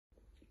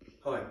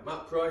Hi,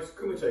 Matt Price,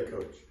 Kumite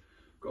Coach.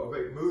 Got a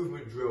great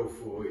movement drill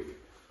for you.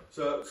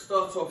 So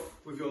start off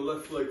with your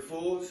left leg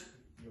forward,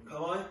 your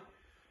kamae,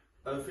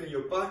 and then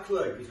your back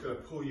leg is going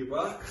to pull you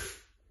back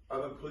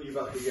and then pull you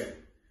back again.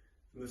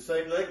 And the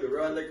same leg, the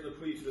right leg is going to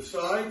pull you to the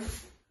side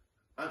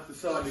and to the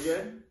side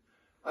again,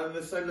 and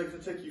the same leg is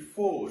going to take you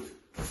forward,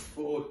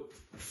 forward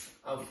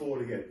and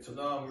forward again. So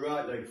now I'm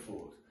right leg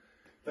forward.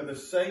 Then the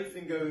same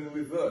thing going in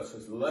reverse. So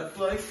it's left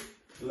leg,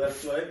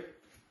 left leg,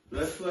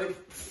 left leg,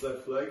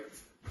 left leg,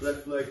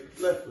 left leg,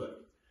 left leg.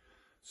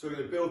 So we're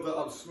going to build that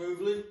up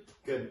smoothly.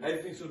 Again,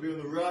 everything's going to be on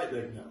the right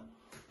leg now.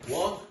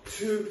 1,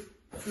 2,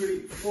 3,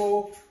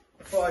 4,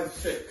 5,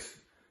 6.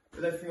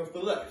 And everything off the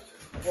left.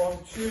 1,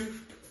 2,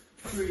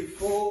 3,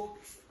 4,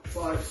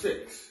 5,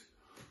 6.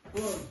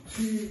 1,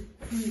 2,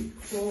 3,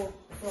 4,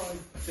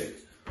 5,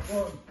 6.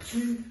 1,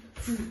 2,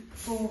 3,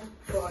 4,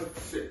 5,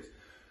 6.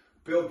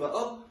 Build that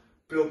up.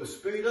 Build the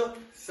speed up.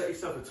 Set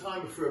yourself a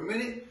timer for a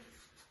minute.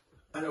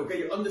 And it'll get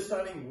you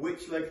understanding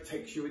which leg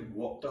takes you in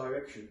what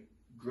direction.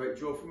 Great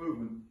jaw for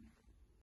movement.